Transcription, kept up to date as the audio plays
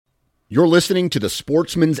You're listening to the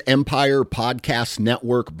Sportsman's Empire Podcast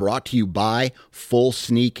Network, brought to you by Full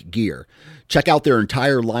Sneak Gear. Check out their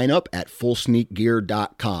entire lineup at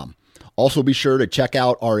fullsneakgear.com. Also be sure to check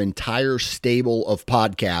out our entire stable of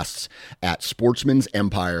podcasts at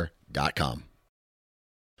sportsmansempire.com.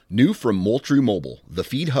 New from Moultrie Mobile, the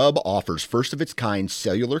Feed Hub offers first-of-its-kind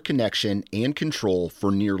cellular connection and control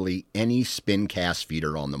for nearly any spin cast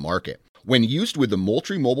feeder on the market. When used with the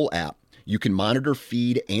Moultrie Mobile app, you can monitor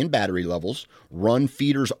feed and battery levels, run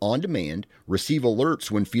feeders on demand, receive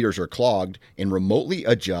alerts when feeders are clogged, and remotely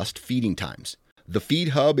adjust feeding times. The Feed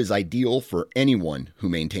Hub is ideal for anyone who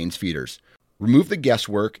maintains feeders. Remove the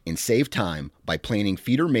guesswork and save time by planning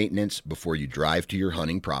feeder maintenance before you drive to your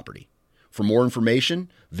hunting property. For more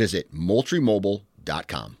information, visit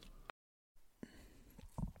moultriemobile.com.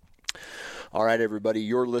 All right, everybody,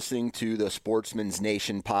 you're listening to the Sportsman's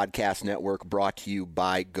Nation Podcast Network, brought to you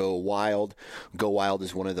by Go Wild. Go Wild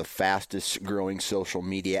is one of the fastest growing social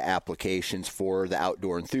media applications for the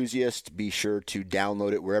outdoor enthusiast. Be sure to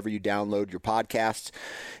download it wherever you download your podcasts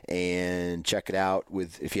and check it out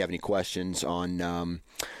if you have any questions on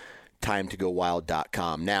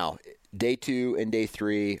timetogowild.com. Now, Day 2 and Day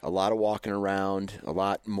 3, a lot of walking around, a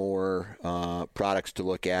lot more products to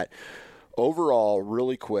look at. Overall,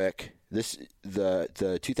 really quick,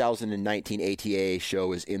 the 2019 ATA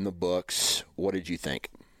show is in the books. What did you think?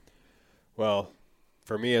 Well,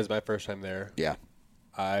 for me, as my first time there, yeah,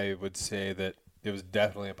 I would say that it was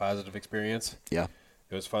definitely a positive experience. Yeah,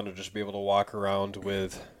 it was fun to just be able to walk around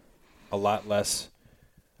with a lot less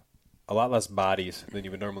bodies than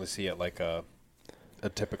you would normally see at like a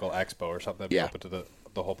typical expo or something that'd be open to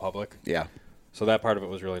the whole public. Yeah. So that part of it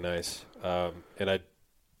was really nice. And I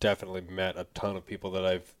definitely met a ton of people that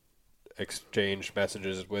I've exchanged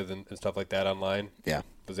messages with and stuff like that online. Yeah.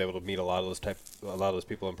 Was able to meet a lot of those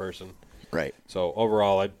people in person. Right. So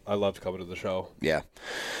overall, I loved coming to the show. Yeah.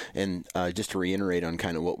 And just to reiterate on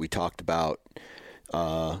kind of what we talked about,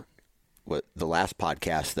 what the last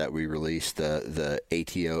podcast that we released, the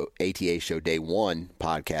ATA show Day 1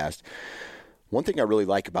 podcast, one thing I really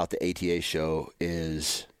like about the ATA show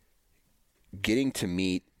is getting to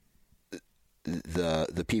meet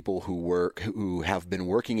the people who have been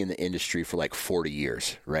working in the industry for like 40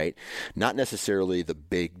 years, right? Not necessarily the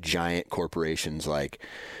big giant corporations, like,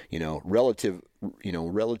 relative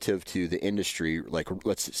to the industry, like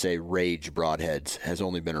let's say Rage Broadheads has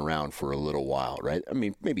only been around for a little while, right? I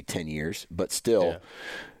mean, maybe 10 years, but still,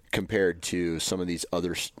 compared to some of these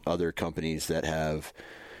other companies that have,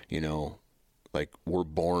 like were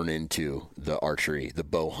born into the archery, the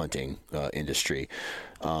bow hunting industry.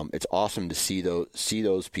 It's awesome to see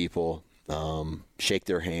those people, shake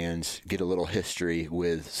their hands, get a little history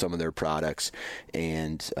with some of their products,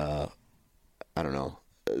 and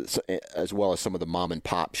as well as some of the mom and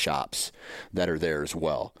pop shops that are there as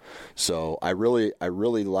well. So I really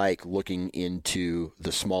like looking into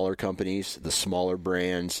the smaller companies, the smaller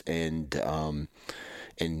brands, and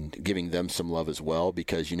giving them some love as well,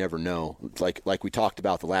 because you never know. Like we talked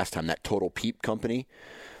about the last time, that Total Peep company,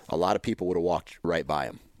 a lot of people would have walked right by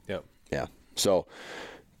them. Yep. Yeah. So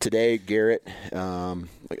today, Garrett,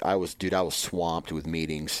 I was swamped with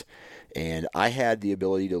meetings, and I had the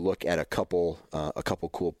ability to look at a couple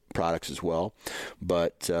cool products as well.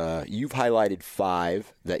 But you've highlighted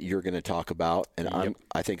 5 that you're going to talk about, and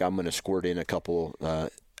I think I'm going to squirt in a couple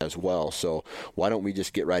as well. So why don't we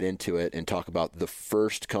just get right into it and talk about the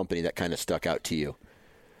first company that kind of stuck out to you?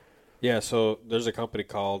 Yeah, so there's a company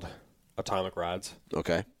called Atomic Rods.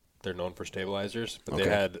 Okay. They're known for stabilizers, but they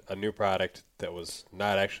had a new product that was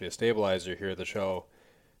not actually a stabilizer here at the show.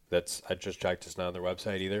 I just checked, it's not on their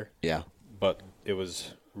website either. Yeah. But it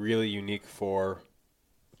was really unique for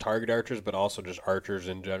target archers, but also just archers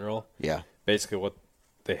in general. Yeah. Basically what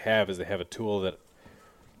they have is they have a tool that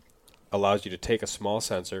allows you to take a small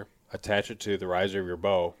sensor, attach it to the riser of your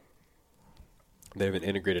bow. They have an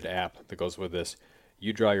integrated app that goes with this.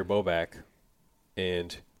 You draw your bow back,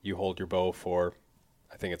 and you hold your bow for,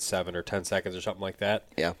 I think it's 7 or 10 seconds or something like that.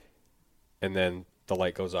 Yeah. And then the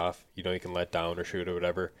light goes off. You can let down or shoot or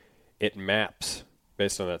whatever. It maps,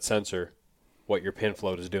 based on that sensor, what your pin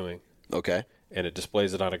float is doing. Okay. And it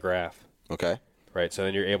displays it on a graph. Okay. Right. So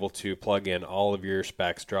then you're able to plug in all of your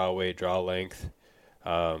specs, draw weight, draw length,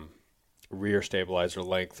 rear stabilizer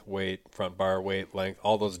length, weight, front bar weight, length,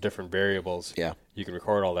 all those different variables. Yeah. You can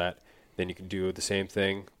record all that. Then you can do the same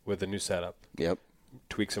thing with a new setup. Yep.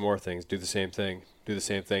 Tweak some more things, do the same thing.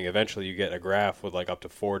 Eventually you get a graph with like up to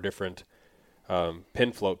 4 different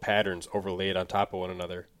pin float patterns overlaid on top of one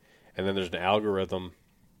another. And then there's an algorithm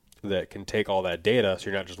that can take all that data, so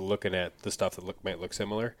you're not just looking at the stuff that might look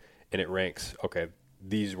similar, and it ranks, okay,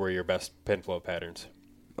 these were your best pin float patterns.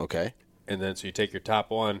 Okay. And then so you take your top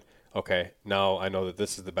one, okay, now I know that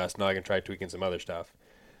this is the best. Now I can try tweaking some other stuff.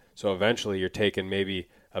 So eventually you're taking maybe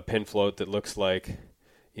a pin float that looks like,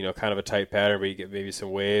 kind of a tight pattern, but you get maybe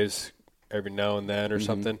some waves every now and then or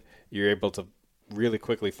something. You're able to really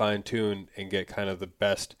quickly fine tune and get kind of the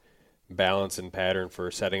best balance and pattern for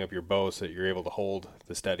setting up your bow so that you're able to hold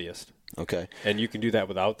the steadiest. Okay. And you can do that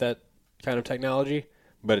without that kind of technology,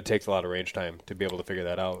 but it takes a lot of range time to be able to figure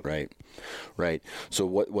that out. Right. So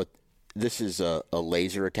what this is a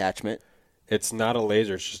laser attachment? It's not a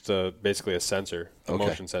laser. It's just basically a sensor, a Okay.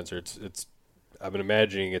 motion sensor. It's I've been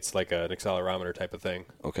imagining it's like an accelerometer type of thing.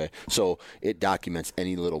 Okay. So it documents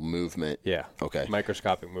any little movement. Yeah. Okay.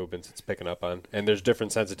 Microscopic movements it's picking up on. And there's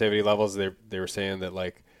different sensitivity levels. They were saying that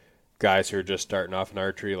like guys who are just starting off in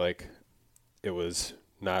archery, like it was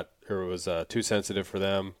too sensitive for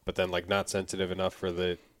them, but then like not sensitive enough for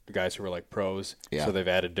the guys who were like pros. Yeah. So they've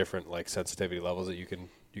added different like sensitivity levels that you can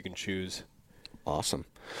choose. Awesome.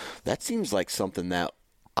 That seems like something that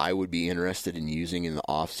I would be interested in using in the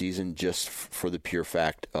off season, just for the pure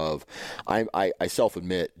fact of I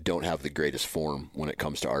self-admit don't have the greatest form when it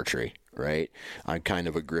comes to archery, right? I'm kind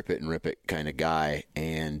of a grip it and rip it kind of guy,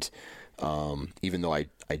 and even though I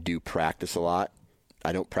do practice a lot,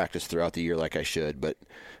 I don't practice throughout the year like I should, but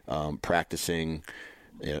practicing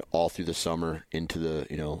all through the summer into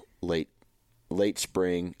the late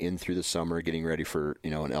spring in through the summer, getting ready for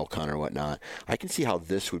an elk hunt or whatnot. I can see how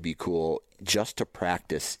this would be cool just to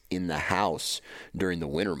practice in the house during the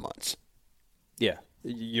winter months. Yeah,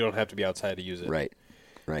 you don't have to be outside to use it. Right.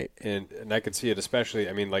 And I can see it, especially.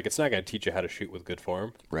 I mean, like it's not going to teach you how to shoot with good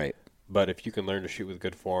form. Right. But if you can learn to shoot with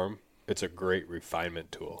good form, it's a great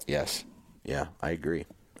refinement tool. Yes. Yeah, I agree.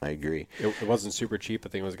 It wasn't super cheap. I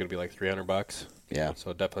think it was going to be like $300. Yeah.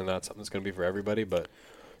 So definitely not something that's going to be for everybody, but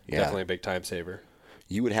Yeah. definitely a big time saver.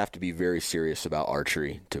 You would have to be very serious about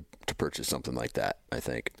archery to purchase something like that, I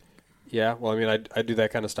think. Yeah, well, I mean, I do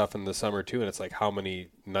that kind of stuff in the summer too, and it's like how many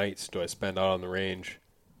nights do I spend out on the range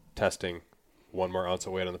testing 1 more ounce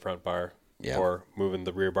of weight on the front bar, Yeah. or moving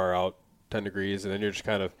the rear bar out 10 degrees, and then you're just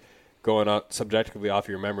kind of going out subjectively off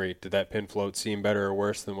your memory. Did that pin float seem better or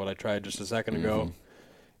worse than what I tried just a second ago?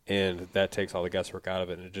 And that takes all the guesswork out of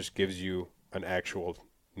it, and it just gives you an actual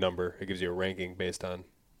number. It gives you a ranking based on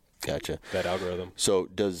Gotcha. that algorithm. So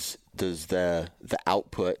does the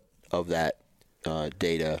output of that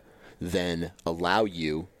data then allow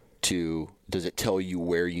you to? Does it tell you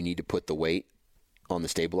where you need to put the weight on the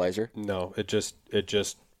stabilizer? No, it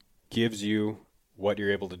just gives you what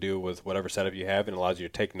you're able to do with whatever setup you have, and allows you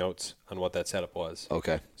to take notes on what that setup was.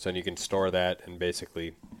 Okay. So then you can store that and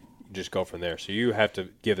basically just go from there. So you have to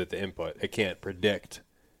give it the input. It can't predict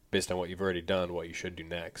based on what you've already done what you should do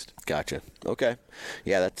next. Gotcha. Okay.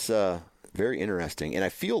 Yeah, that's very interesting. And I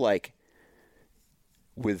feel like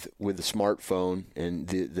with the smartphone and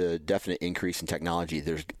the definite increase in technology,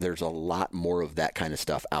 there's a lot more of that kind of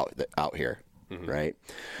stuff out here, right?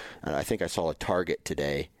 And I think I saw a target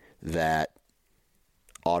today that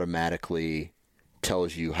automatically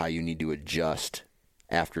tells you how you need to adjust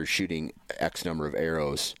after shooting X number of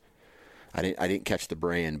arrows. I didn't catch the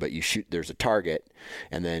brand, but you shoot. There's a target,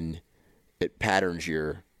 and then it patterns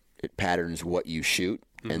what you shoot,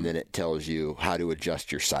 and then it tells you how to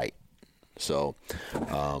adjust your sight. So,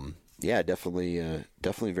 yeah, definitely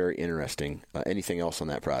very interesting. Anything else on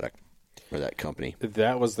that product or that company?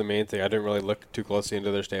 That was the main thing. I didn't really look too closely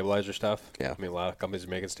into their stabilizer stuff. Yeah. I mean, a lot of companies are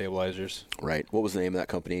making stabilizers. Right. What was the name of that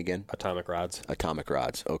company again? Atomic Rods. Atomic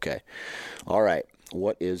Rods. Okay. All right.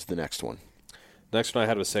 What is the next one? Next one I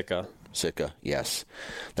had was Sitka. Sitka, yes.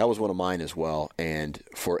 That was one of mine as well. And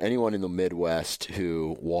for anyone in the Midwest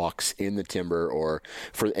who walks in the timber,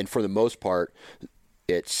 for the most part,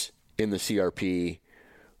 it's in the CRP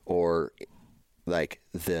or like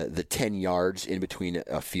the 10 yards in between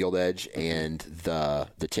a field edge and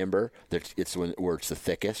the timber. It's where it's the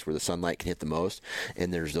thickest, where the sunlight can hit the most.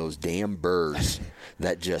 And there's those damn burrs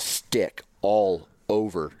that just stick all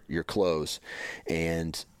over your clothes.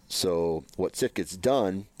 And so what Sitka's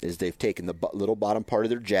done is they've taken the little bottom part of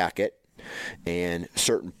their jacket and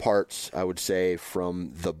certain parts, I would say,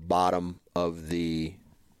 from the bottom of the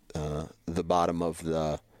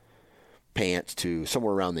pants to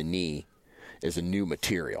somewhere around the knee is a new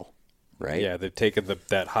material, right? Yeah, they've taken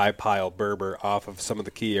that high pile Berber off of some of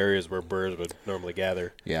the key areas where burrs would normally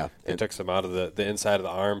gather. Yeah. It took some out of the inside of the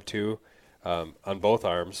arm too, on both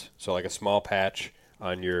arms. So like a small patch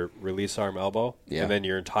on your release arm elbow, Yeah. and then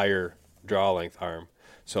your entire draw length arm.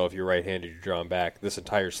 So if you're right-handed, you're drawing back. This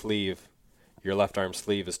entire sleeve your left arm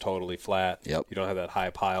sleeve is totally flat. Yep. You don't have that high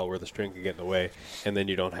pile where the string can get in the way, and then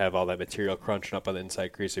you don't have all that material crunching up on the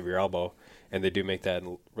inside crease of your elbow. And they do make that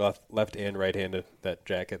in left and right-handed, that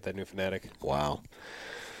jacket, that new Fanatic. Wow.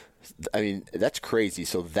 I mean, that's crazy.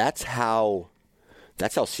 So that's how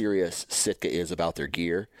serious Sitka is about their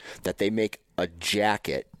gear, that they make a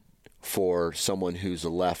jacket for someone who's a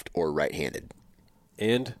left or right-handed.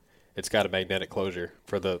 And it's got a magnetic closure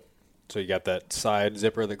so you got that side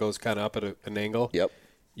zipper that goes kind of up at an angle. Yep.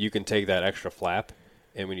 You can take that extra flap,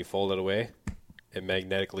 and when you fold it away, it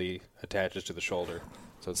magnetically attaches to the shoulder,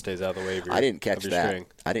 so it stays out of the way of your I didn't catch that. string.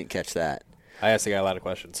 I didn't catch that. I asked the guy a lot of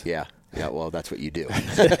questions. Yeah. Yeah, well, that's what you do.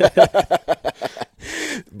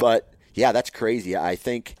 But, yeah, that's crazy. I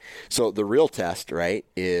think – so the real test, right,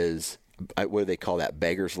 is what do they call that,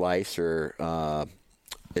 beggar's lice, or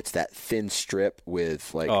it's that thin strip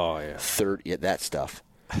with like 30 – that stuff.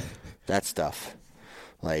 That stuff.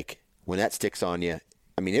 Like when that sticks on you,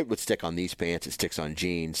 I mean, it would stick on these pants. It sticks on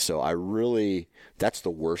jeans. So that's the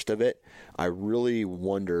worst of it. I really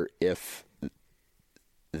wonder if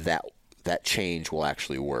that change will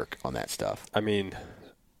actually work on that stuff. I mean,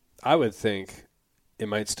 I would think it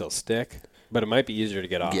might still stick, but it might be easier to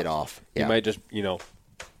get off. Yeah. You might just,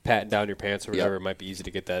 pat down your pants or whatever. Yep. It might be easy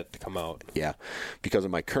to get that to come out. Yeah. Because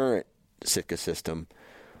of my current Sitka system,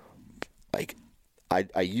 like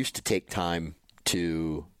I used to take time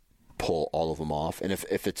to pull all of them off. And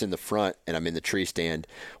if it's in the front and I'm in the tree stand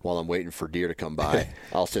while I'm waiting for deer to come by,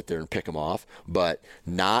 I'll sit there and pick them off. But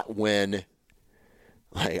not when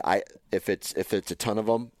if it's a ton of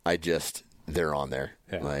them, they're on there.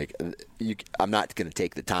 Yeah. I'm not going to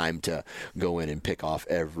take the time to go in and pick off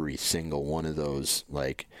every single one of those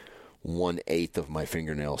 1/8 of my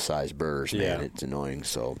fingernail size burrs. Man, yeah. It's annoying.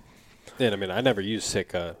 So, and I mean, I never used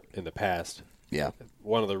Sitka in the past. Yeah.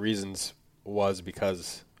 One of the reasons was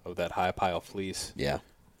because of that high pile fleece. Yeah.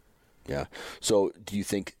 Yeah. So, do you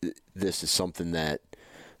think this is something that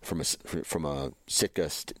from a Sitka,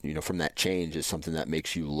 from that change, is something that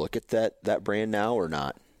makes you look at that brand now or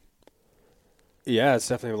not? Yeah, it's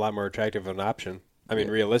definitely a lot more attractive of an option. I mean,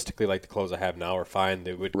 realistically, like the clothes I have now are fine.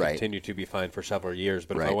 They would continue to be fine for several years.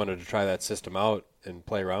 But if I wanted to try that system out and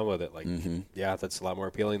play around with it, that's a lot more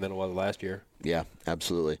appealing than it was last year. Yeah,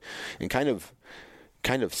 absolutely. And kind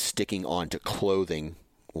of sticking on to clothing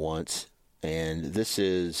once, and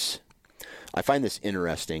I find this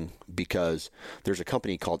interesting because there's a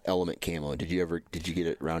company called Element Camo. Did you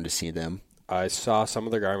get around to see them? I saw some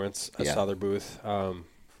of their garments. I saw their booth.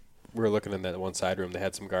 We were looking in that one side room. They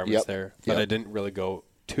had some garments there, but I didn't really go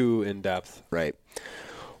too in depth. Right.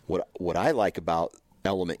 What I like about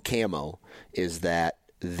Element Camo is that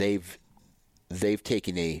they've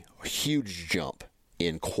taken a huge jump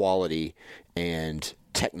in quality and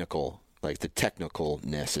technical, like the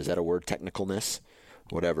technicalness. Is that a word? Technicalness,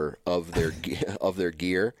 whatever, of their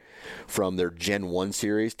gear, from their Gen 1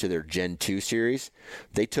 series to their Gen 2 series.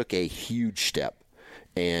 They took a huge step,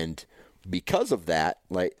 and because of that,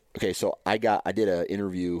 so I did an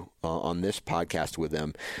interview on this podcast with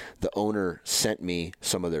them. The owner sent me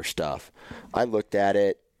some of their stuff. I looked at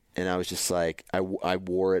it and I was just like, I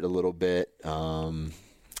wore it a little bit, and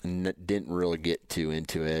didn't really get too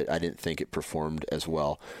into it. I didn't think it performed as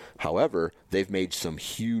well. However, they've made some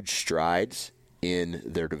huge strides in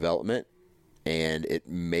their development, and it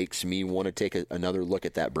makes me want to take another look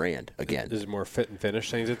at that brand again. Is it more fit and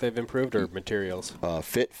finish things that they've improved, or materials?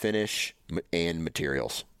 Fit, finish, and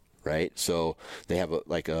materials, right? So they have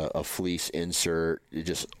a fleece insert. It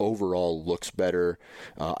just overall looks better.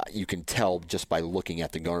 You can tell just by looking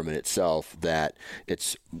at the garment itself that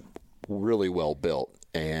it's really well built,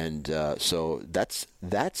 and so that's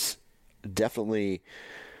definitely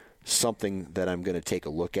something that I'm going to take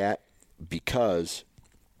a look at, because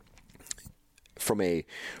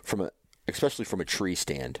especially from a tree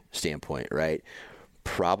standpoint, right?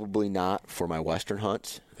 Probably not for my Western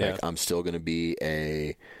hunts. Yeah. I'm still going to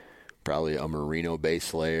be probably a merino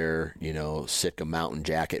base layer, Sitka mountain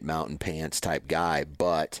jacket, mountain pants type guy.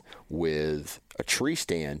 But with a tree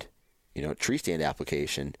stand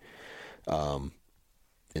application,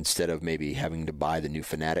 instead of maybe having to buy the new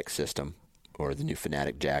Fanatic system or the new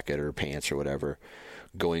Fanatic jacket or pants or whatever,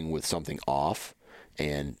 going with something off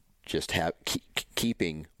and just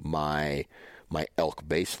keeping my elk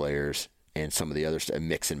base layers and some of the other stuff,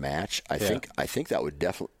 mix and match. I think that would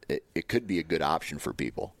definitely it could be a good option for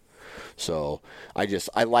people. So I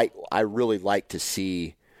really like to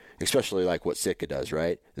see, especially like what Sitka does,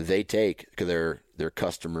 right? They take their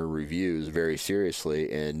customer reviews very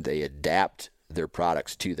seriously, and they adapt their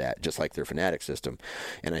products to that, just like their Fanatic system.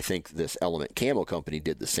 And I think this Element Camo company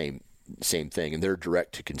did the same same thing, and they're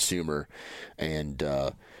direct to consumer, and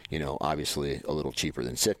obviously a little cheaper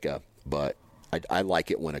than Sitka, but I like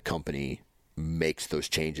it when a company makes those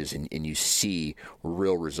changes and you see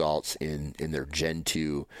real results in their Gen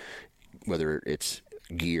 2, whether it's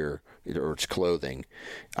gear or it's clothing.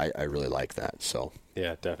 I really like that. So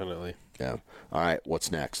Yeah, definitely. yeah. All right,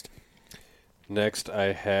 what's next? Next,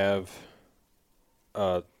 I have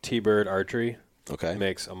T-Bird Archery. Okay.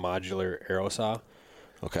 Makes a modular arrow saw.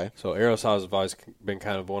 Okay. So arrow saws have always been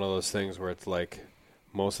kind of one of those things where it's like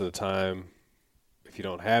most of the time, if you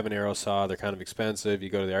don't have an arrow saw, they're kind of expensive. You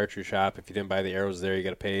go to the archery shop. If you didn't buy the arrows there, you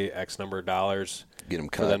got to pay X number of dollars Get them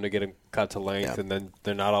cut. for them to get them cut to length, Yeah. and then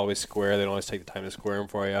they're not always square. They don't always take the time to square them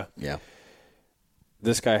for you. Yeah.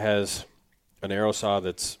 This guy has an arrow saw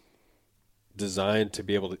that's designed to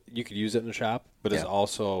be able to, you could use it in the shop, but it's Yeah.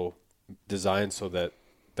 also designed so that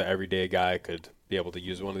the everyday guy could be able to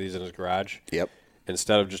use one of these in his garage. Yep.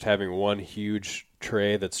 Instead of just having one huge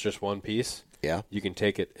tray that's just one piece, Yeah. you can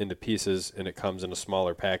take it into pieces and it comes in a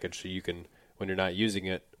smaller package, so you can, when you're not using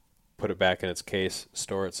it, put it back in its case,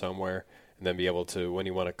 store it somewhere, and then be able to, when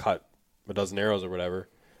you want to cut a dozen arrows or whatever,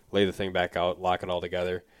 lay the thing back out, lock it all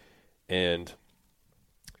together. And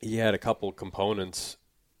he had a couple components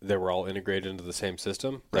that were all integrated into the same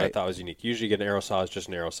system that I Right. thought was unique. Usually you get an arrow saw, it's just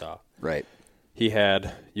an arrow saw. Right. He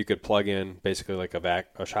had, you could plug in basically like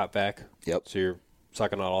a shop vac. Yep. So you're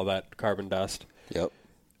sucking out all that carbon dust. Yep.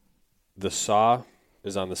 The saw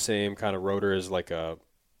is on the same kind of rotor as like a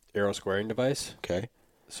arrow squaring device. Okay.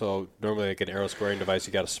 So normally like an arrow squaring device,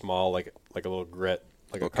 you got a small, like a little grit,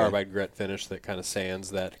 like a Okay. carbide grit finish that kind of sands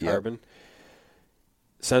that Yep. carbon.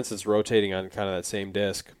 Since it's rotating on kind of that same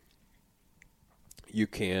disc, you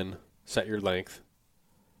can set your length,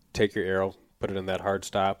 take your arrow, put it in that hard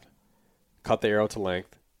stop, cut the arrow to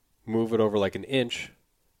length, move it over like an inch,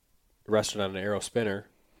 rest it on an arrow spinner,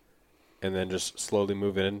 and then just slowly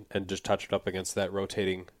move it in and just touch it up against that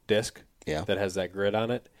rotating disc Yeah. that has that grid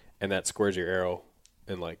on it, and that squares your arrow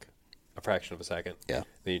in like a fraction of a second. Yeah.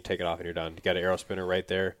 Then you take it off and you're done. You got an arrow spinner right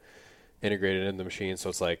there, integrated in the machine, so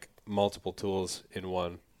it's like multiple tools in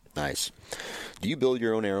one. Nice. Do you build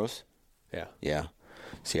your own arrows? Yeah. Yeah.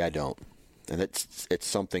 See, I don't. And it's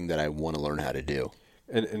something that I want to learn how to do.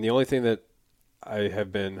 And the only thing that I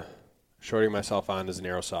have been shorting myself on is an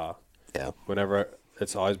arrow saw. Yeah. Whenever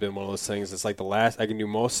it's always been one of those things. It's like the last, I can do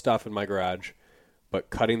most stuff in my garage, but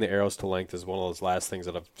cutting the arrows to length is one of those last things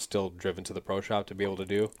that I've still driven to the pro shop to be able to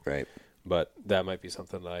do. Right. But that might be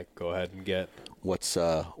something that I go ahead and get. What's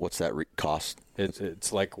that cost?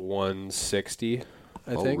 It's like $160,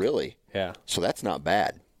 I Oh, think. really? Yeah. So that's not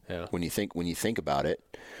bad. Yeah. When you think about it,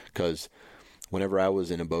 because whenever I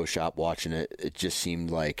was in a bow shop watching it, it just seemed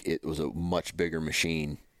like it was a much bigger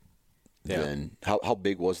machine than how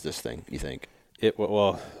big was this thing, you think?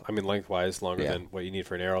 Well, I mean, lengthwise, longer Yeah. than what you need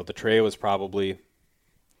for an arrow. The tray was probably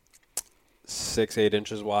 6-8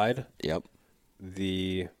 inches wide. Yep.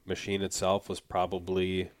 The machine itself was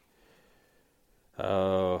probably,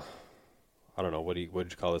 I don't know, what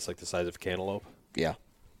would you call this? Like the size of a cantaloupe? Yeah.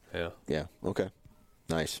 Yeah. Yeah. Okay.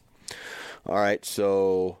 Nice. All right.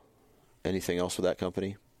 So, anything else with that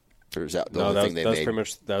company? Or is that the only thing they that's made? pretty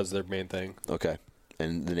much, that was their main thing. Okay.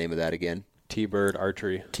 And the name of that again? T-Bird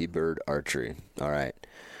Archery. T-Bird Archery. All right.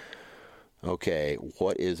 Okay.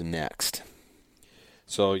 What is next?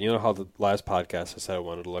 So, you know how the last podcast I said I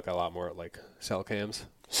wanted to look a lot more at like cell cams?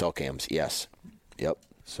 Cell cams. Yes. Yep.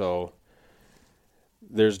 So,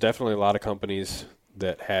 there's definitely a lot of companies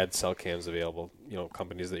that had cell cams available. You know,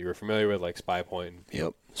 companies that you were familiar with, like SpyPoint.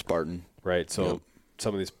 Yep. Spartan. Right. So, Yep.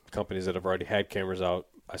 some of these companies that have already had cameras out,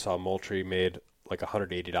 I saw Moultrie made like a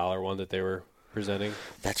 $180 one that they were presenting.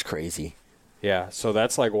 That's crazy. Yeah. So,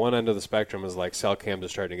 that's like one end of the spectrum is like cell cams are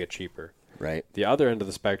starting to get cheaper. Right. The other end of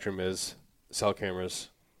the spectrum is cell cameras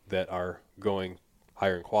that are going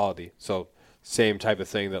higher in quality. So same type of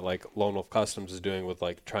thing that like Lone Wolf Customs is doing with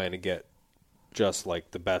like trying to get just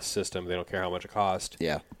like the best system. They don't care how much it costs.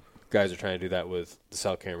 Yeah. Guys are trying to do that with the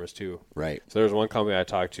cell cameras too. Right. So there's one company I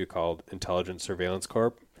talked to called Intelligent Surveillance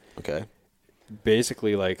Corp. Okay.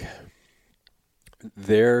 Basically like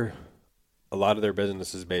a lot of their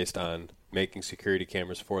business is based on making security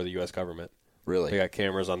cameras for the U.S. government. Really? They got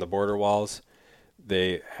cameras on the border walls.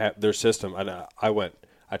 They have their system.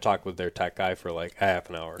 I talked with their tech guy for like a half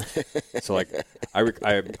an hour. So like I'm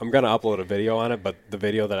going to upload a video on it, but the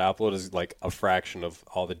video that I upload is like a fraction of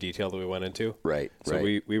all the detail that we went into. Right. So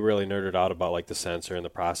right. we really nerded out about like the sensor and the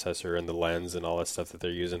processor and the lens and all that stuff that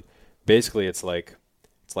they're using. Basically it's like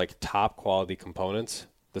top quality components.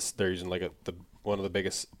 They're using like one of the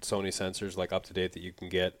biggest Sony sensors like up to date that you can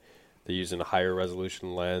get. They're using a higher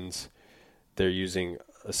resolution lens. They're using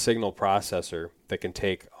a signal processor that can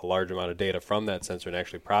take a large amount of data from that sensor and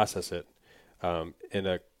actually process it in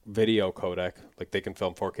a video codec. Like they can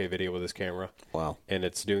film 4K video with this camera. Wow. And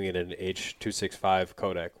it's doing it in an H.265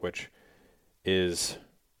 codec, which is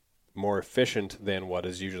more efficient than what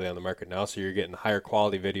is usually on the market now. So you're getting higher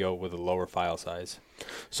quality video with a lower file size.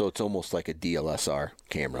 So it's almost like a DLSR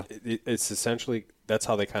camera. It's essentially, that's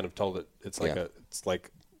how they kind of told it. It's like it's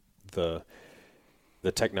like the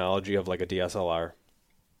technology of like a DSLR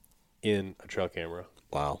in a trail camera.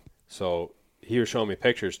 Wow. So he was showing me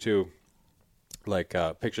pictures too, like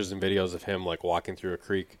pictures and videos of him like walking through a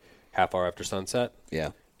creek half hour after sunset.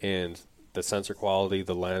 Yeah. And the sensor quality,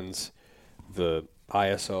 the lens, the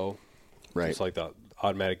ISO, right? It's like the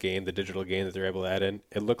automatic gain, the digital gain that they're able to add in.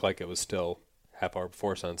 It looked like it was still half hour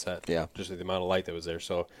before sunset. Yeah, just the amount of light that was there.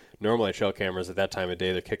 So normally trail cameras at that time of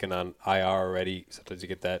day, they're kicking on IR already. Sometimes you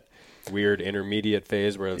get that weird intermediate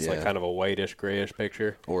phase where it's like kind of a whitish, grayish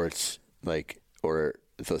picture, or it's like, or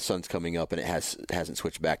the sun's coming up and it hasn't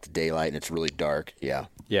switched back to daylight and it's really dark. Yeah.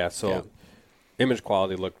 So image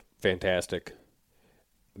quality looked fantastic.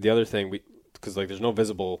 The other thing, because like there's no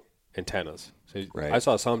visible antennas. So I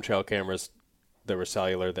saw some trail cameras that were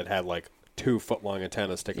cellular that had like 2 foot long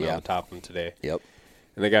antennas sticking out the top of them today. Yep.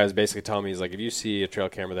 And the guy was basically telling me, he's like, if you see a trail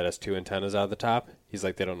camera that has 2 antennas out of the top, he's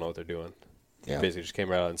like, they don't know what they're doing. Yeah. He basically just came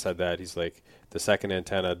right out and said that. He's like, the second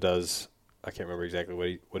antenna does, I can't remember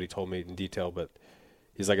exactly what he told me in detail, but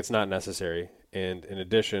he's like, it's not necessary. And in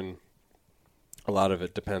addition, a lot of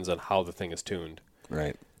it depends on how the thing is tuned.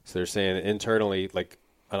 Right. So they're saying internally, like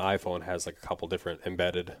an iPhone has like a couple different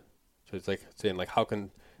embedded. So it's like saying like, how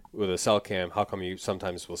can, with a cell cam, how come you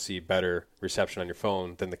sometimes will see better reception on your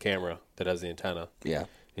phone than the camera that has the antenna? Yeah. And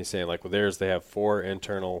he's saying like with theirs, they have 4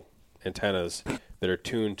 internal antennas that are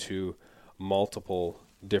tuned to multiple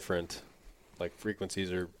different like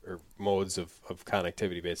frequencies or modes of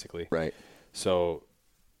connectivity basically. Right. So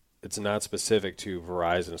it's not specific to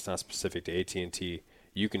Verizon. It's not specific to AT&T.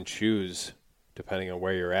 You can choose depending on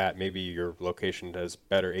where you're at. Maybe your location has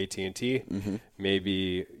better AT&T. Mm-hmm.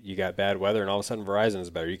 Maybe you got bad weather and all of a sudden Verizon is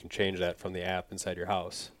better. You can change that from the app inside your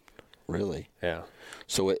house. Really? Yeah.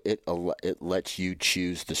 So it lets you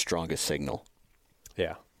choose the strongest signal.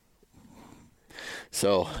 Yeah.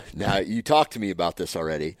 So now you talked to me about this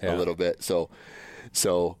already a little bit. So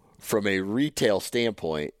from a retail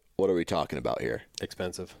standpoint, what are we talking about here?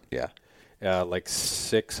 Expensive. Yeah. Like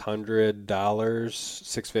 $600,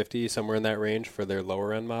 $650, somewhere in that range for their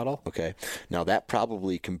lower end model. Okay. Now that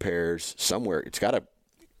probably compares somewhere. It's got to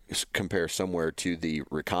compare somewhere to the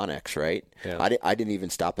Reconyx, right? Yeah. I didn't even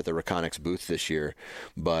stop at the Reconyx booth this year,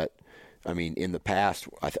 but I mean, in the past,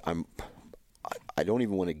 I don't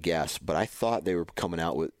even want to guess, but I thought they were coming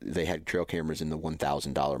out with, they had trail cameras in the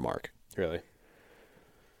 $1,000 mark. Really?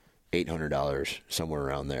 $800, somewhere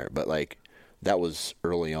around there. But like, that was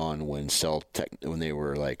early on when when they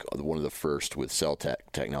were like one of the first with cell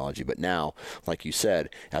technology. But now, like you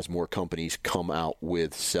said, as more companies come out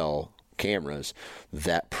with cell cameras,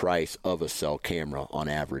 that price of a cell camera on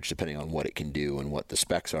average, depending on what it can do and what the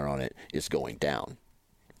specs are on it, is going down.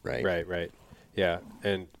 Right. Right. Yeah.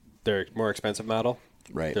 And their more expensive model,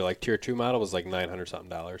 right? Their like tier 2 model was like $900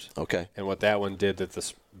 something. Okay. And what that one did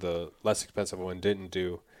that the less expensive one didn't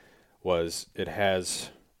do was it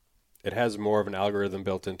has more of an algorithm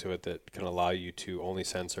built into it that can allow you to only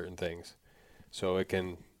send certain things. So it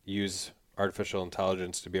can use artificial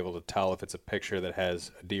intelligence to be able to tell if it's a picture that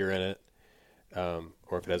has a deer in it,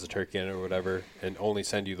 or if it has a turkey in it or whatever, and only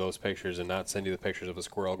send you those pictures and not send you the pictures of a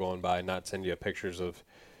squirrel going by, not send you pictures of,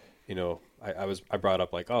 I brought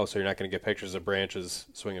up like, oh, so you're not going to get pictures of branches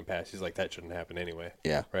swinging past. He's like, that shouldn't happen anyway.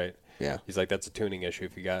 Yeah. Right. Yeah. He's like, that's a tuning issue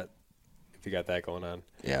if you got that going on.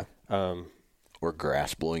 Yeah. Or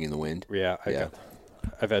grass blowing in the wind. Yeah.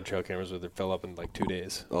 I've had trail cameras where they fill up in like 2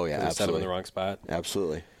 days. Oh yeah, absolutely. Set them in the wrong spot.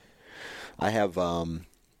 Absolutely. I have in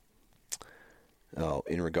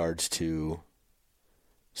regards to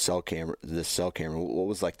this cell camera, what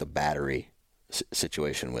was like the battery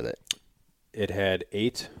situation with it? It had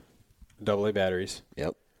 8 AA batteries.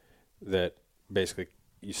 Yep. That basically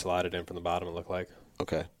you slide it in from the bottom, it looked like.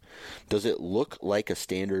 Okay. Does it look like a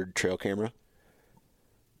standard trail camera?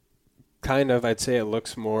 Kind of. I'd say it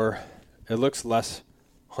looks less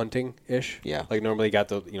hunting-ish. Yeah. Like normally you got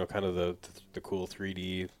the, kind of the cool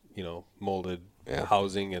 3D, molded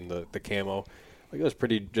housing and the camo. Like it was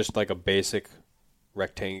pretty just like a basic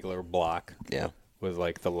rectangular block. Yeah. With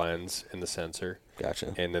like the lens and the sensor.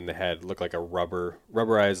 Gotcha. And then they looked like a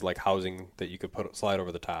rubberized like housing that you could slide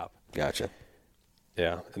over the top. Gotcha.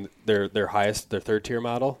 Yeah. And their 3rd tier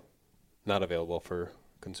model, not available for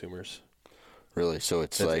consumers. Really? So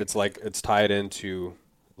it's tied into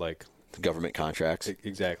like Government contracts.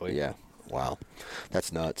 Exactly. Yeah. Wow.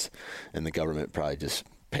 That's nuts. And the government probably just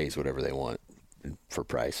pays whatever they want for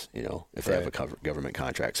price, if they have a government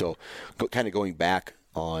contract. So kind of going back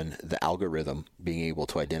on the algorithm being able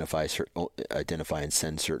to identify and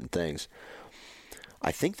send certain things,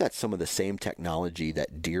 I think that's some of the same technology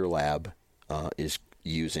that Deer Lab is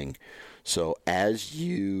using. So as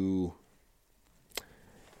you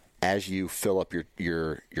fill up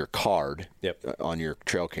your card on your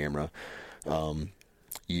trail camera,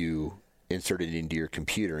 you insert it into your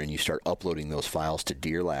computer and you start uploading those files to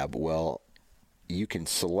Deer Lab. Well, you can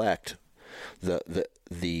select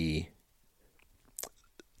the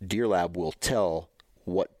Deer Lab will tell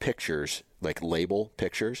what pictures, like label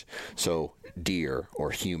pictures, so deer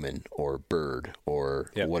or human or bird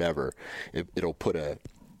or whatever. It'll put a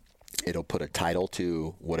title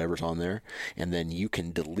to whatever's on there, and then you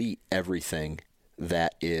can delete everything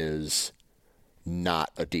that is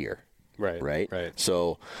not a deer. Right.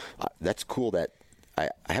 So that's cool. That I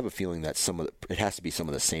have a feeling that it has to be some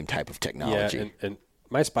of the same type of technology. Yeah, and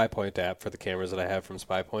my SpyPoint app for the cameras that I have from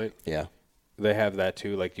SpyPoint, they have that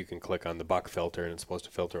too. Like you can click on the buck filter, and it's supposed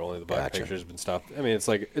to filter only the buck pictures and stuff. I mean, it's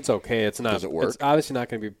okay. It's not. Does it work? It's obviously not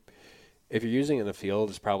going to be. If you're using it in the field,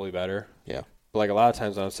 it's probably better. Yeah. But like a lot of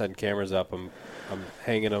times when I'm setting cameras up, I'm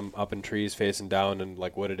hanging them up in trees facing down in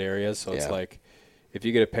like wooded areas. So it's like if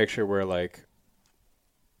you get a picture where like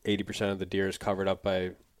 80% of the deer is covered up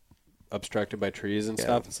obstructed by trees and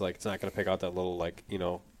stuff, it's like it's not going to pick out that little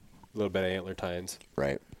little bit of antler tines.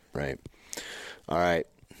 Right. All right.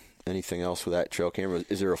 Anything else with that trail camera?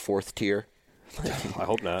 Is there a fourth tier? I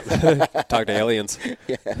hope not. Talk to aliens.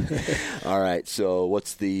 Yeah. All right. So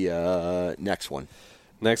what's the next one?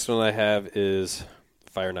 Next one I have is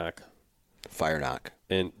FireNock. FireNock.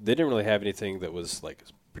 And they didn't really have anything that was like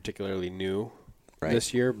particularly new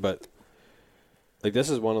this year, but like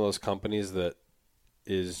this is one of those companies that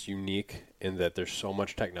is unique in that there's so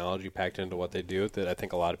much technology packed into what they do that I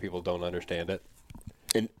think a lot of people don't understand it.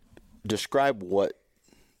 And describe what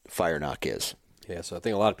FireNock is. Yeah, so I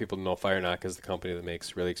think a lot of people know FireNock is the company that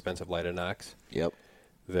makes really expensive lighted knocks. Yep.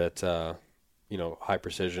 That high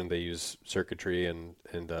precision. They use circuitry and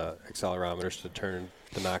accelerometers to turn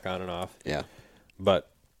the knock on and off. Yeah.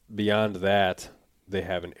 But beyond that, they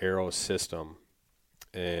have an arrow system.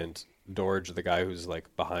 And Dorge, the guy who's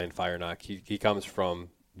like behind FireNock, he comes from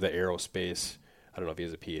the aerospace. I don't know if he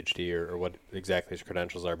has a PhD or what exactly his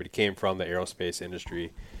credentials are, but he came from the aerospace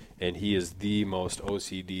industry, and he is the most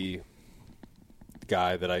OCD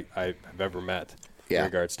guy that I've ever met in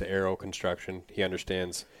regards to aero construction. He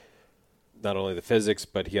understands not only the physics,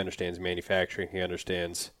 but he understands manufacturing. He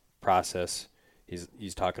understands process.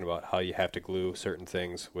 He's talking about how you have to glue certain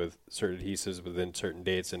things with certain adhesives within certain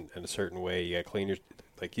dates and in a certain way. You got to clean your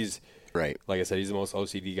he's right. Like I said, he's the most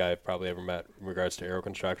OCD guy I've probably ever met in regards to aero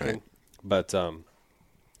construction. Right. But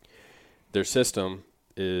their system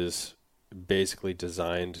is basically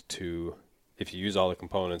designed to, if you use all the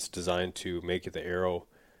components, designed to make the arrow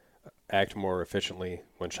act more efficiently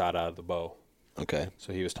when shot out of the bow. Okay.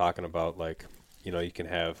 So he was talking about you can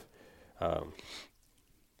have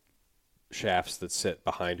shafts that sit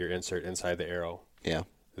behind your insert inside the arrow. Yeah.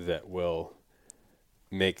 That will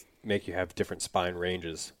make you have different spine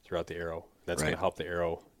ranges throughout the arrow. That's going to help the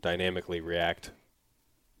arrow dynamically react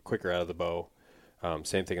quicker out of the bow.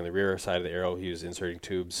 Same thing on the rear side of the arrow. He was inserting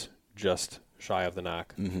tubes just shy of the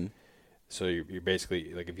knock. Mm-hmm. So you're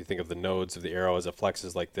basically, like if you think of the nodes of the arrow as it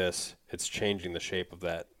flexes like this, it's changing the shape of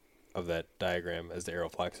that diagram as the arrow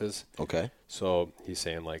flexes. Okay. So he's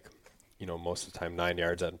saying most of the time 9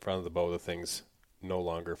 yards out in front of the bow, the thing's no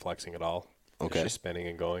longer flexing at all. Okay. It's just spinning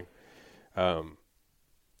and going.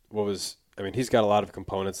 He's got a lot of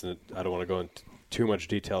components, and I don't want to go into too much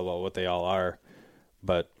detail about what they all are,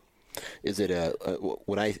 but is it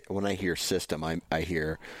when I hear system, I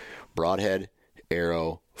hear broadhead,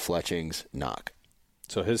 arrow, fletchings, knock.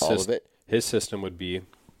 So his system would be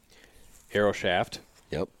arrow shaft.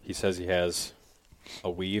 Yep. He says he has a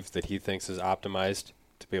weave that he thinks is optimized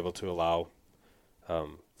to be able to allow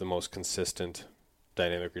the most consistent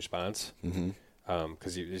dynamic response. Mm-hmm.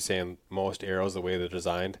 Because he's saying most arrows, the way they're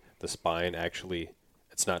designed, the spine actually,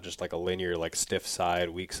 it's not just like a linear, like stiff side,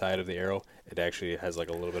 weak side of the arrow. It actually has like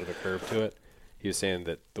a little bit of a curve to it. He was saying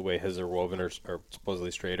that the way his are woven are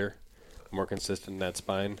supposedly straighter, more consistent in that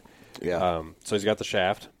spine. Yeah. So he's got the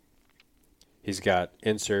shaft. He's got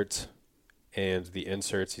inserts, and the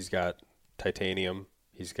inserts, he's got titanium.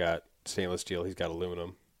 He's got stainless steel. He's got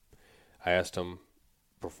aluminum. I asked him,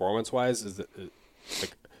 performance-wise,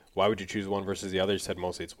 why would you choose one versus the other? He said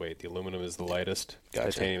mostly it's weight. The aluminum is the lightest.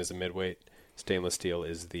 Gotcha. Titanium is the midweight. Stainless steel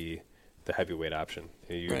is the the heavyweight option.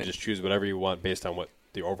 You Right. just choose whatever you want based on what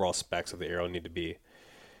the overall specs of the arrow need to be.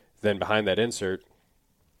 Then behind that insert,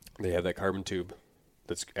 they have that carbon tube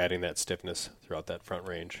that's adding that stiffness throughout that front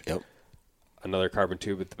range. Yep. Another carbon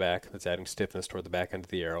tube at the back that's adding stiffness toward the back end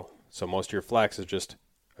of the arrow. So most of your flex is just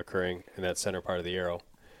occurring in that center part of the arrow.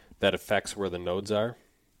 That affects where the nodes are.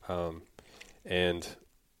 And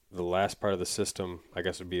the last part of the system, I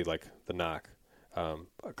guess, would be like the knock. A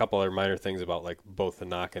couple other minor things about like both the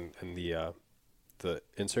knock and the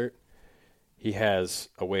insert. He has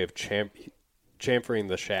a way of chamfering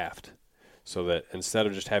the shaft so that instead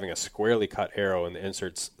of just having a squarely cut arrow and the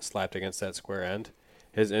inserts slapped against that square end,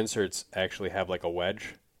 his inserts actually have like a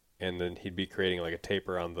wedge, and then he'd be creating like a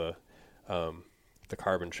taper on the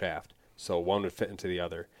carbon shaft. So one would fit into the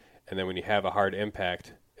other. And then when you have a hard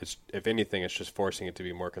impact, it's, if anything, it's just forcing it to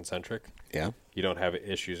be more concentric. Yeah. You don't have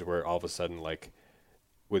issues where all of a sudden, like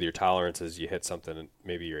with your tolerances, you hit something and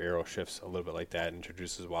maybe your arrow shifts a little bit like that and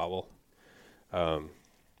introduces wobble.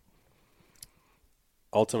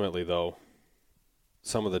 Ultimately, though,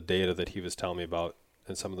 some of the data that he was telling me about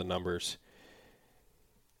and some of the numbers,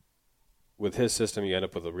 with his system, you end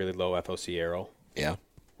up with a really low FOC arrow. Yeah.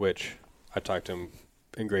 Which I talked to him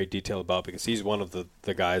in great detail about because he's one of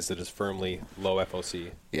the guys that is firmly low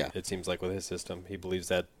FOC. Yeah. It seems like with his system, he believes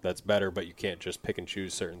that that's better, but you can't just pick and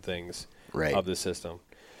choose certain things Right. of the system.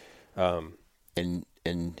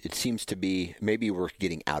 And it seems to be, maybe we're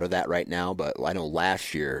getting out of that right now, but I know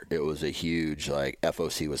last year it was a huge, like,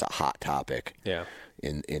 FOC was a hot topic. Yeah.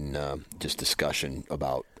 In just discussion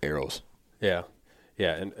about arrows. Yeah.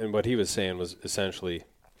 Yeah. And what he was saying was essentially,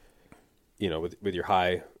 you know, with your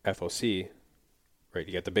high FOC, right,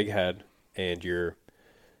 you got the big head and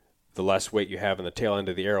the less weight you have in the tail end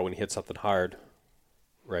of the arrow when you hit something hard,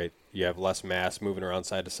 right, you have less mass moving around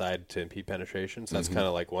side to side to impede penetration. So that's kind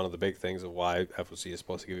of like one of the big things of why FOC is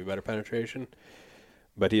supposed to give you better penetration.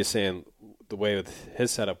 But he is saying the way with his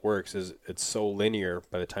setup works is it's so linear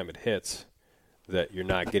by the time it hits that you're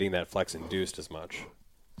not getting that flex induced as much.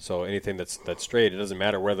 So anything that's straight, it doesn't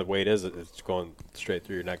matter where the weight is, it's going straight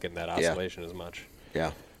through. You're not getting that oscillation as much.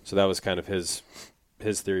 Yeah. So that was kind of his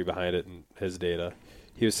theory behind it and his data.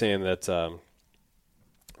 He was saying that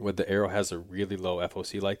when the arrow has a really low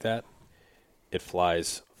FOC like that, it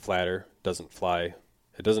flies flatter, it doesn't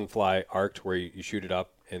fly arced where you shoot it up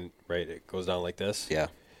and right it goes down like this. Yeah.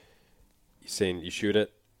 He's saying you shoot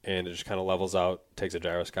it and it just kind of levels out, takes a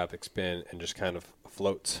gyroscopic spin, and just kind of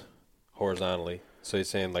floats horizontally. So he's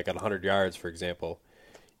saying like at 100 yards, for example,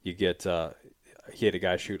 you get he had a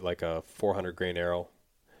guy shoot like a 400 grain arrow,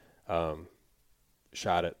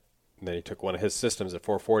 shot it, and then he took one of his systems at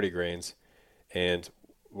 440 grains, and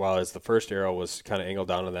while the first arrow was kind of angled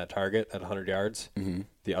down on that target at 100 yards,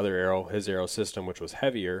 the other arrow, his arrow system, which was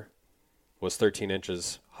heavier, was 13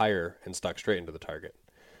 inches higher and stuck straight into the target.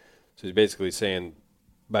 So he's basically saying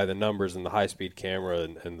by the numbers in the high-speed camera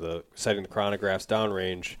and the setting the chronographs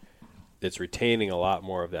downrange, it's retaining a lot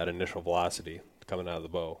more of that initial velocity coming out of the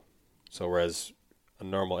bow. So whereas a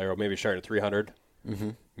normal arrow, maybe starting at 300,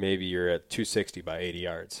 maybe you're at 260 by 80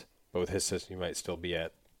 yards. But with his system, you might still be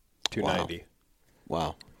at 290.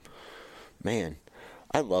 Wow. Man,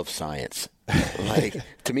 I love science. Like,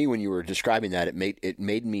 to me, when you were describing that, it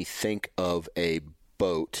made me think of a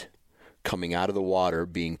boat coming out of the water,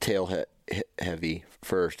 being tail heavy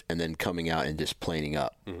first, and then coming out and just planing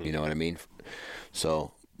up. You know what I mean?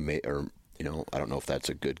 So, I don't know if that's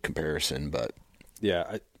a good comparison, but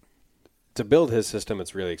yeah, to build his system,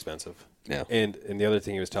 it's really expensive. Yeah. And the other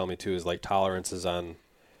thing he was telling me too is like tolerances on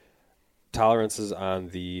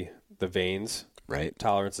the veins. Right.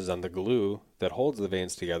 Tolerances on the glue that holds the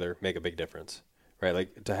veins together make a big difference, right?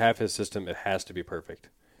 Like to have his system, it has to be perfect,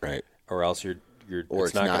 right? Or else it's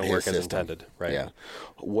not going to work as intended, right? Yeah.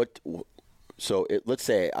 So let's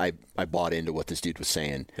say I bought into what this dude was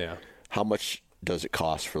saying. Yeah. How much does it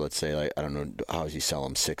cost for, let's say, like, I don't know, how does he sell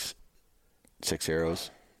them? Six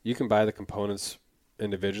arrows? You can buy the components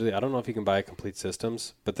individually. I don't know if you can buy complete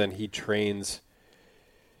systems, but then he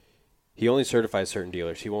only certifies certain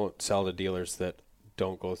dealers. He won't sell to dealers that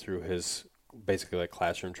don't go through his basically like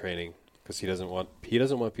classroom training because he doesn't want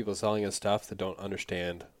people selling his stuff that don't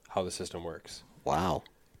understand how the system works. Wow.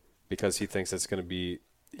 Because he thinks it's going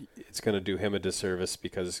to do him a disservice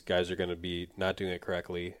because guys are going to be not doing it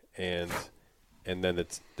correctly and then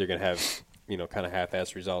they're going to have, kind of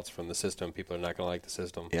half-assed results from the system. People are not going to like the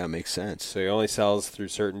system. Yeah, it makes sense. So he only sells through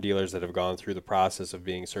certain dealers that have gone through the process of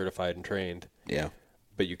being certified and trained. Yeah.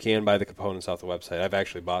 But you can buy the components off the website. I've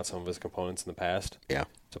actually bought some of his components in the past. Yeah.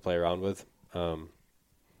 To play around with. But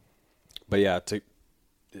yeah,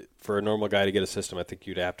 for a normal guy to get a system, I think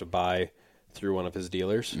you'd have to buy through one of his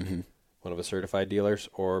dealers. one of a certified dealers,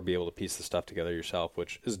 or be able to piece the stuff together yourself,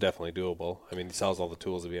 which is definitely doable. I mean, he sells all the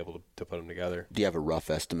tools to be able to put them together. Do you have a rough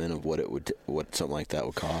estimate of what something like that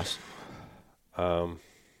would cost?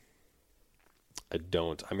 I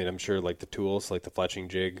don't. I mean, I'm sure like the tools, like the fletching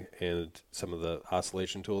jig and some of the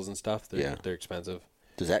oscillation tools and stuff, they're expensive.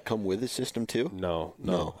 Does that come with the system too? No.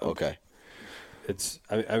 Okay.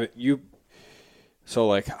 So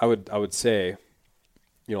like I would say,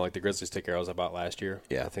 like the Grizzly stick arrows I bought last year.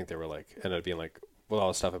 Yeah. I think they were ended up being with all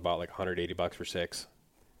the stuff I bought like $180 for 6.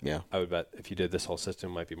 Yeah. I would bet if you did this whole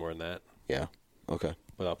system, it might be more than that. Yeah. Okay.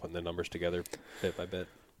 Without putting the numbers together bit by bit.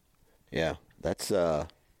 Yeah. That's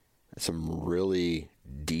some really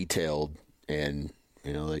detailed, and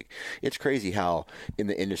it's crazy how in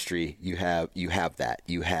the industry you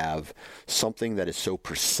have something that is so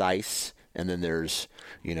precise, and then there's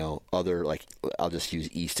other, like, I'll just use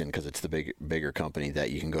Easton because it's the bigger company,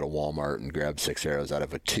 that you can go to Walmart and grab 6 arrows out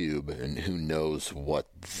of a tube, and who knows what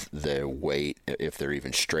the weight, if they're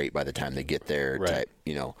even straight by the time they get there, right.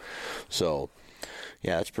 So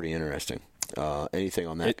yeah, that's pretty interesting. Anything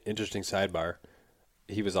on that? Interesting sidebar.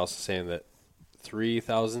 He was also saying that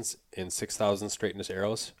 3,000 and 6,000 straightness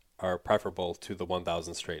arrows are preferable to the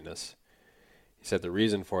 1,000 straightness. He said the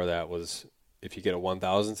reason for that was if you get a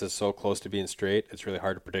 1,000 that's so close to being straight, it's really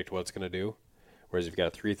hard to predict what it's going to do. Whereas if you've got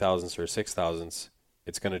a 3,000 or a 6,000,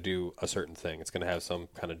 it's going to do a certain thing. It's going to have some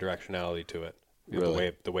kind of directionality to it,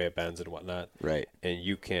 really? the way it bends and whatnot. Right. And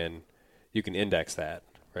you can index that,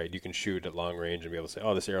 right? You can shoot at long range and be able to say,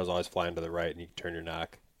 oh, this arrow's always flying to the right, and you can turn your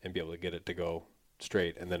knock and be able to get it to go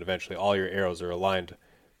straight, and then eventually all your arrows are aligned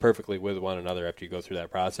perfectly with one another after you go through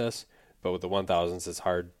that process. But with the 1,000s, it's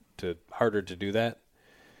harder to do that.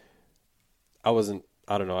 I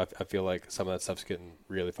don't know. I feel like some of that stuff's getting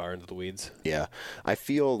really far into the weeds. Yeah, I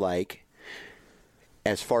feel like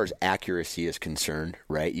as far as accuracy is concerned,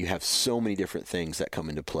 right, you have so many different things that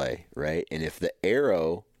come into play, right? And if the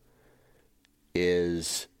arrow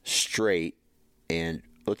is straight, and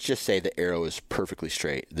let's just say the arrow is perfectly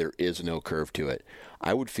straight, there is no curve to it,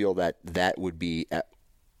 I would feel that would be,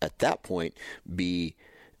 at that point, be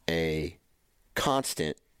a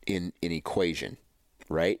constant in an equation,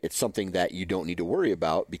 right? It's something that you don't need to worry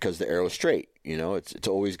about because the arrow is straight. It's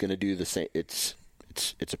always going to do the same. It's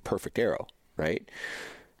a perfect arrow, right?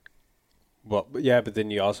 Well, yeah, but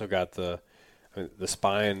then you also got the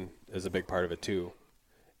spine is a big part of it too,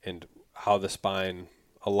 and how the spine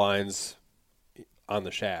aligns on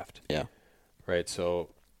the shaft. Yeah. Right. So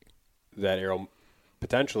that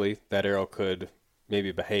arrow could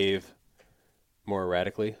maybe behave more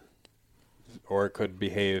erratically, or it could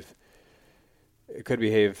behave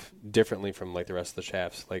differently from like the rest of the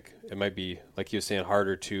shafts. Like it might be, like you were saying,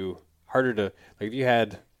 harder to like if you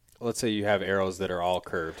had, let's say you have arrows that are all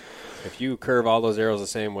curved. If you curve all those arrows the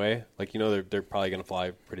same way, like they're probably going to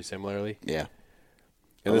fly pretty similarly. Yeah.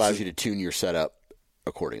 It allows you to tune your setup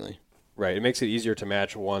accordingly. Right. It makes it easier to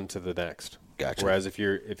match one to the next. Gotcha. Whereas if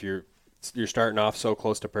you're starting off so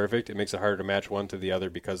close to perfect, it makes it harder to match one to the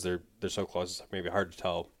other because they're so close. It's maybe hard to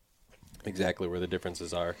tell exactly where the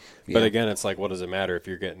differences are. Yeah. But again, it's like, what does it matter if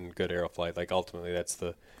you're getting good arrow flight? Like ultimately, that's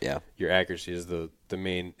your accuracy is the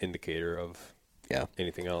main indicator of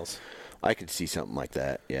anything else. I could see something like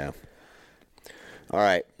that. Yeah. All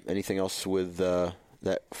right. Anything else with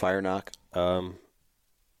that Fire Nock?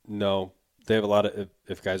 No. They have a lot of,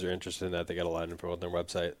 if guys are interested in that, they got a lot of info on their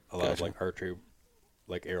website. A lot of like archery,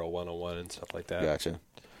 like Arrow 101 and stuff like that. Gotcha.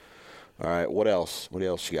 All right. What else? What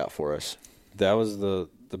else you got for us? That was the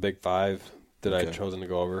big 5 that I'd chosen to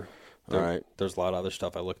go over. All right. There's a lot of other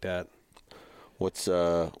stuff I looked at. What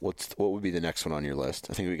would be the next one on your list?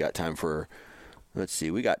 I think we got time for, let's see,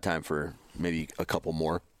 we got time for maybe a couple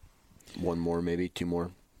more. One more, maybe 2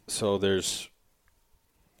 more. So there's,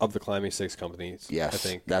 of the climbing sticks companies. Yes, I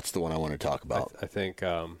think that's the one I want to talk about. I think,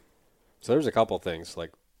 so there's a couple things.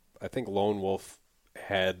 Like, I think Lone Wolf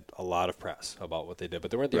had a lot of press about what they did, but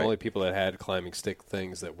they weren't the only people that had climbing stick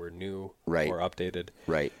things that were new or updated.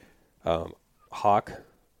 Right. Hawk,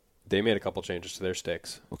 they made a couple changes to their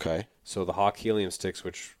sticks. Okay. So the Hawk Helium sticks,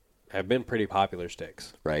 which have been pretty popular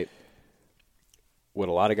sticks. Right. What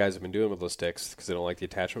a lot of guys have been doing with those sticks, because they don't like the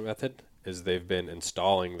attachment method, is they've been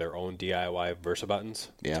installing their own DIY Versa buttons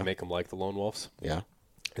to make them like the Lone Wolf's. Yeah.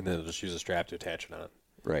 And then they'll just use a strap to attach it on.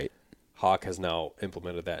 Right. Hawk has now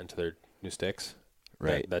implemented that into their new sticks.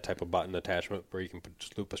 Right. That type of button attachment where you can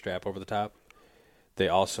just loop a strap over the top. They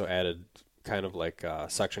also added kind of like a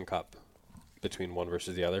suction cup between one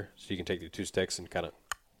versus the other. So you can take the 2 sticks and kind of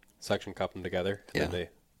suction cup them together. And then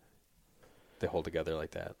they hold together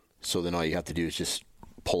like that. So then all you have to do is just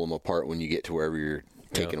pull them apart when you get to wherever you're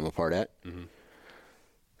taking them apart at. Mm-hmm.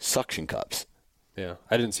 suction cups. Yeah,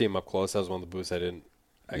 I didn't see them up close. That was one of the booths I didn't.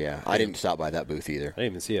 I didn't stop by that booth either. I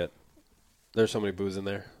didn't even see it. There's so many booths in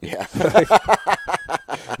there. Yeah.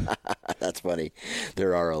 That's funny.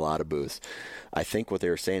 There are a lot of booths. I think what they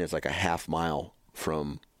were saying is like a half mile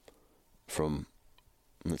from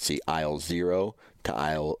let's see, aisle 0 to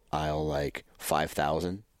aisle like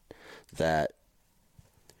 5,000, that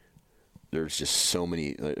there's just so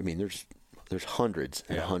many. I mean, there's hundreds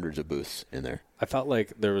and hundreds of booths in there. I felt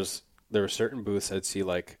like there were certain booths I'd see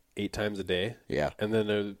like 8 times a day. Yeah. And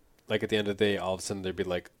then like at the end of the day, all of a sudden there'd be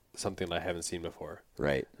like something I haven't seen before.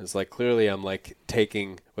 Right. It's like clearly I'm like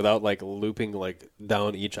taking, without like looping like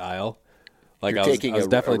down each aisle. Like I was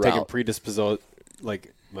definitely taking predisposed,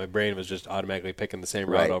 like my brain was just automatically picking the same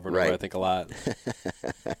route over and over, I think a lot.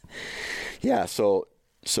 Yeah, so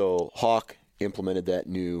Hawk implemented that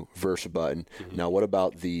new Versa button. Mm-hmm. Now, what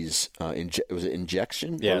about these, was it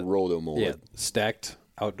injection or roto-molded? Yeah, Stacked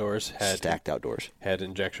Outdoors had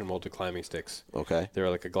injection molded climbing sticks. Okay. They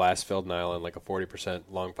were like a glass-filled nylon, like a 40%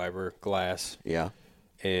 long fiber glass. Yeah.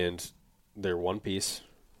 And they're one piece,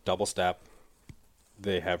 double step.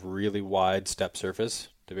 They have really wide step surface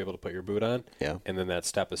to be able to put your boot on. Yeah. And then that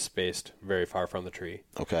step is spaced very far from the tree.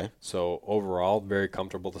 Okay. So overall, very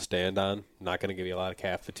comfortable to stand on. Not going to give you a lot of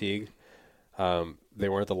calf fatigue. They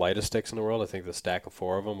weren't the lightest sticks in the world. I think the stack of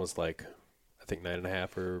 4 of them was like,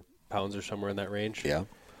 9.5 pounds or somewhere in that range. Yeah.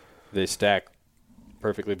 They stack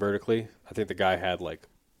perfectly vertically. I think the guy had like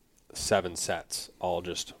 7 sets, all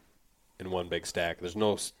just in one big stack. There's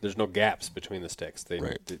no gaps between the sticks. They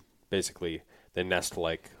basically they nest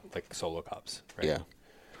like solo cups. Right? Yeah.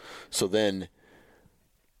 So then,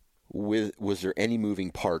 was there any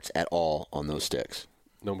moving parts at all on those sticks?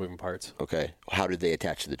 No moving parts. Okay. How did they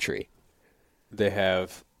attach to the tree? They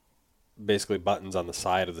have basically buttons on the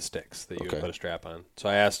side of the sticks that you would put a strap on. So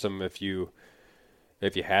I asked them if you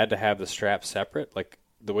had to have the strap separate, like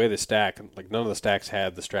the way they stack, like none of the stacks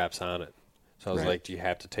had the straps on it. So I was like, do you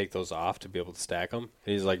have to take those off to be able to stack them?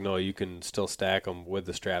 And he's like, no, you can still stack them with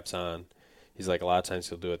the straps on. He's like, a lot of times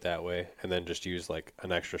he'll do it that way and then just use like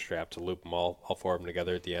an extra strap to loop them all 4 of them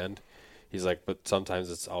together at the end. He's like, but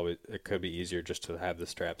sometimes it could be easier just to have the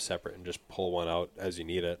strap separate and just pull one out as you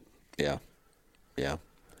need it. Yeah. Yeah,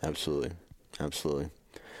 absolutely. Absolutely.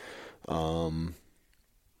 I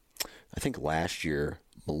think last year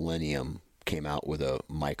Millennium came out with a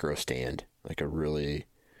micro stand, like a really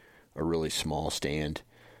small stand.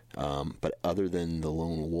 But other than the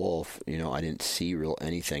Lone Wolf, I didn't see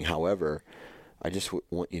anything. However, I just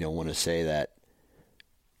want to say that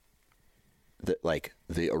like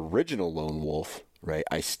the original Lone Wolf, right?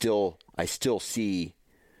 I still see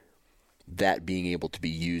that being able to be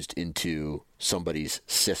used into somebody's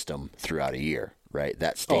system throughout a year, right?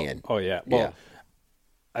 That stand. Oh yeah. Well,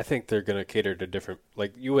 I think they're going to cater to different.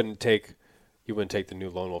 Like you wouldn't take the new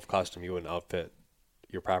Lone Wolf custom. You wouldn't outfit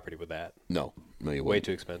your property with that. No, you wouldn't. Way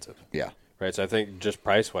too expensive. Yeah. Right. So I think just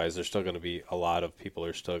price wise, there's still going to be a lot of people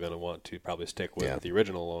are still going to want to probably stick with the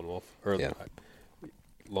original Lone Wolf or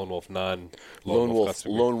Lone Wolf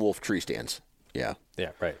Lone Wolf tree stands. Yeah.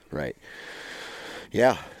 Yeah. Right. Right.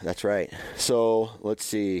 Yeah, that's right. So let's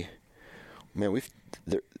see, man.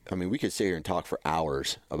 We could sit here and talk for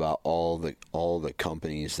hours about all the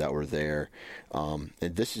companies that were there, and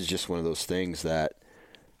this is just one of those things that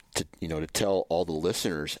to tell all the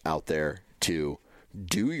listeners out there to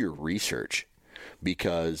do your research,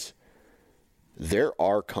 because there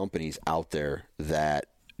are companies out there that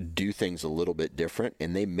do things a little bit different,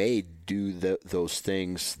 and they may do those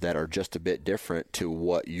things that are just a bit different to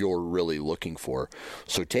what you're really looking for.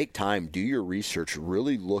 So take time, do your research,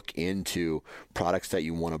 really look into products that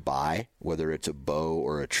you want to buy, whether it's a bow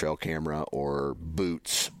or a trail camera or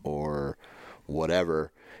boots or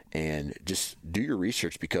whatever, and just do your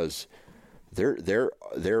research, because there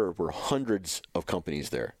were hundreds of companies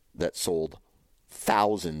there that sold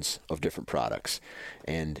thousands of different products.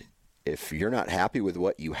 And if you're not happy with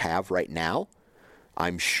what you have right now,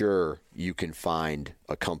 I'm sure you can find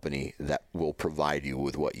a company that will provide you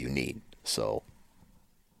with what you need. So,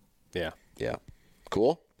 yeah.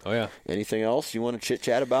 Cool? Oh, yeah. Anything else you want to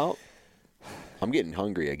chit-chat about? I'm getting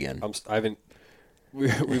hungry again.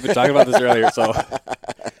 We've been talking about this earlier, so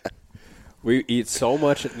we eat so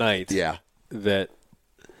much at night that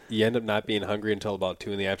you end up not being hungry until about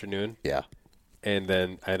 2 in the afternoon. Yeah. And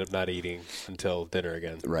then I end up not eating until dinner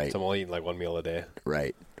again. Right. So I'm only eating like one meal a day.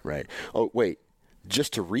 Right. Oh, wait.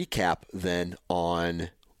 Just to recap then on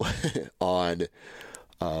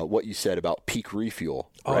what you said about Peak Refuel.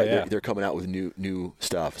 Right? Oh, yeah. They're coming out with new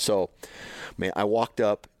stuff. So, man, I walked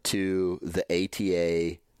up to the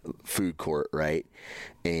ATA food court, right?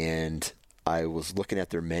 And I was looking at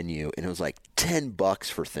their menu, and it was like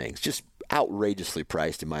 $10 for things, just outrageously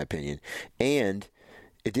priced in my opinion, and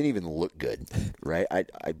it didn't even look good, right?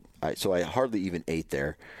 So I hardly even ate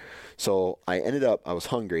there. So I was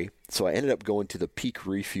hungry, so I ended up going to the Peak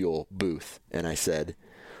Refuel booth, and I said,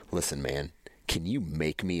 listen, man, can you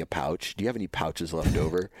make me a pouch? Do you have any pouches left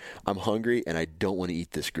over? I'm hungry, and I don't want to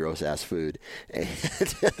eat this gross-ass food. And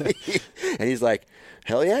he's like,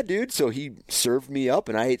 hell yeah, dude. So he served me up,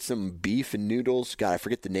 and I ate some beef and noodles. God, I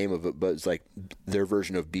forget the name of it, but it's like their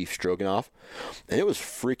version of beef stroganoff. And it was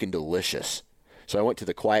freaking delicious. So I went to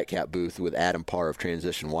the Quiet Cat booth with Adam Parr of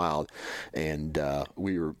Transition Wild, and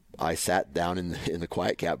I sat down in the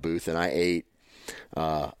Quiet Cat booth, and I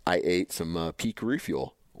ate some Peak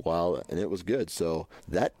Refuel. And it was good. So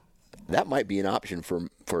that might be an option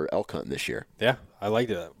for elk hunting this year. Yeah, I liked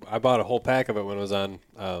it. I bought a whole pack of it when it was on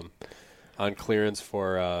clearance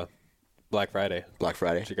for Black Friday. Black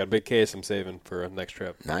Friday. So you got a big case I'm saving for a next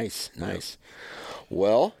trip. Nice.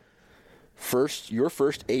 Well, your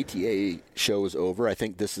first ATA show is over. I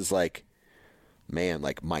think this is like my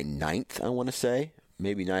 9th, I want to say.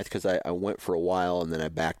 Maybe 9th, because I went for a while and then I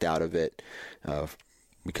backed out of it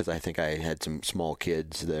because I think I had some small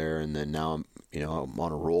kids there, and then now I'm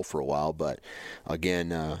on a roll for a while. But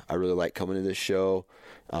again, I really like coming to this show.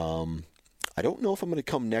 I don't know if I'm going to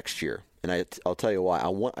come next year, and I'll tell you why.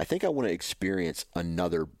 I think I want to experience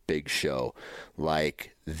another big show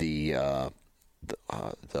like the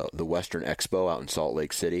Western Expo out in Salt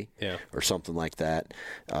Lake City, or something like that,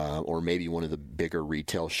 or maybe one of the bigger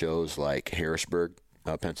retail shows like Harrisburg,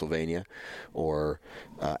 Pennsylvania, or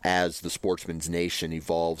as the Sportsman's Nation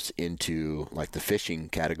evolves into like the fishing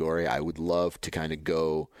category, I would love to kind of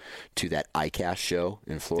go to that ICAST show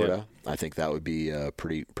in Florida. I think that would be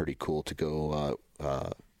pretty cool to go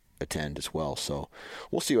attend as well. So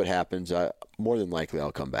we'll see what happens. More than likely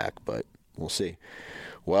I'll come back, but we'll see.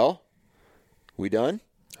 Well, we done?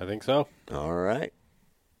 I think so. All right.